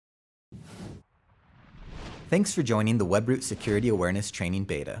Thanks for joining the Webroot Security Awareness Training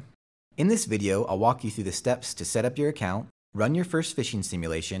Beta. In this video, I'll walk you through the steps to set up your account, run your first phishing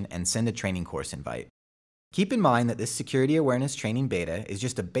simulation, and send a training course invite. Keep in mind that this Security Awareness Training Beta is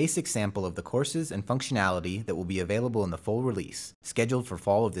just a basic sample of the courses and functionality that will be available in the full release, scheduled for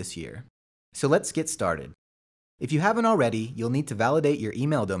fall of this year. So let's get started. If you haven't already, you'll need to validate your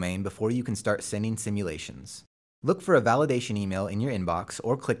email domain before you can start sending simulations. Look for a validation email in your inbox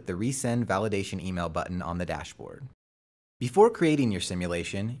or click the Resend Validation Email button on the dashboard. Before creating your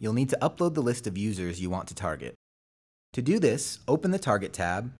simulation, you'll need to upload the list of users you want to target. To do this, open the Target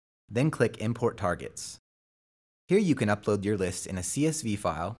tab, then click Import Targets. Here you can upload your list in a CSV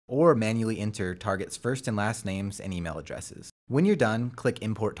file or manually enter targets' first and last names and email addresses. When you're done, click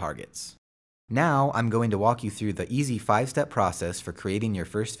Import Targets. Now I'm going to walk you through the easy 5-step process for creating your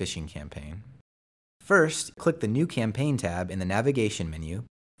first phishing campaign. First, click the New Campaign tab in the navigation menu.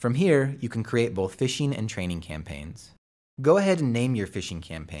 From here, you can create both phishing and training campaigns. Go ahead and name your phishing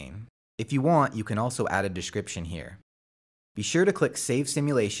campaign. If you want, you can also add a description here. Be sure to click Save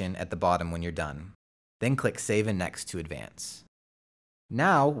Simulation at the bottom when you're done. Then click Save and Next to advance.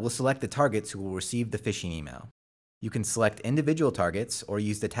 Now, we'll select the targets who will receive the phishing email. You can select individual targets or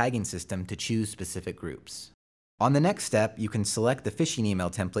use the tagging system to choose specific groups. On the next step, you can select the phishing email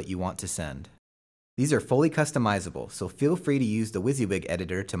template you want to send. These are fully customizable, so feel free to use the WYSIWYG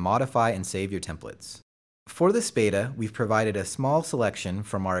editor to modify and save your templates. For this beta, we've provided a small selection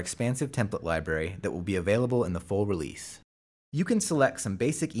from our expansive template library that will be available in the full release. You can select some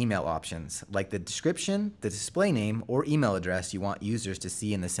basic email options, like the description, the display name, or email address you want users to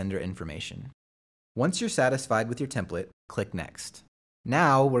see in the sender information. Once you're satisfied with your template, click Next.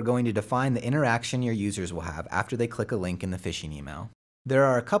 Now, we're going to define the interaction your users will have after they click a link in the phishing email. There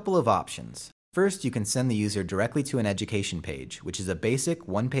are a couple of options. First, you can send the user directly to an education page, which is a basic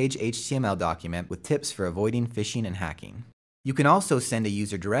one-page HTML document with tips for avoiding phishing and hacking. You can also send a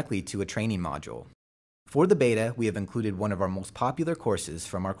user directly to a training module. For the beta, we have included one of our most popular courses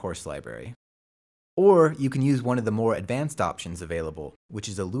from our course library. Or you can use one of the more advanced options available, which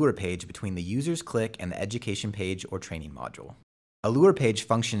is a lure page between the user's click and the education page or training module. A lure page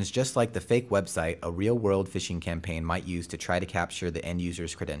functions just like the fake website a real-world phishing campaign might use to try to capture the end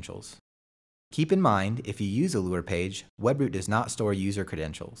user's credentials. Keep in mind, if you use a lure page, Webroot does not store user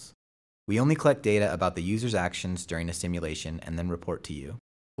credentials. We only collect data about the user's actions during a simulation and then report to you.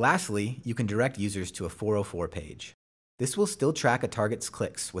 Lastly, you can direct users to a 404 page. This will still track a target's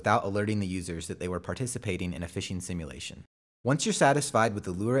clicks without alerting the users that they were participating in a phishing simulation. Once you're satisfied with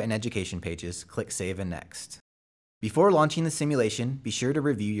the lure and education pages, click Save and Next. Before launching the simulation, be sure to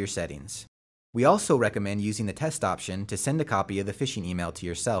review your settings. We also recommend using the test option to send a copy of the phishing email to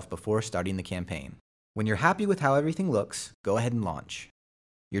yourself before starting the campaign. When you're happy with how everything looks, go ahead and launch.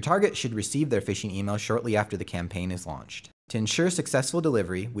 Your target should receive their phishing email shortly after the campaign is launched. To ensure successful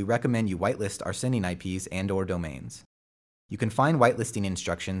delivery, we recommend you whitelist our sending IPs and/or domains. You can find whitelisting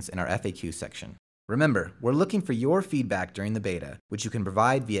instructions in our FAQ section. Remember, we're looking for your feedback during the beta, which you can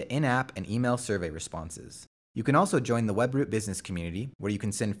provide via in-app and email survey responses. You can also join the Webroot business community, where you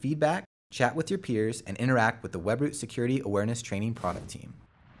can send feedback, chat with your peers, and interact with the Webroot Security Awareness Training product team.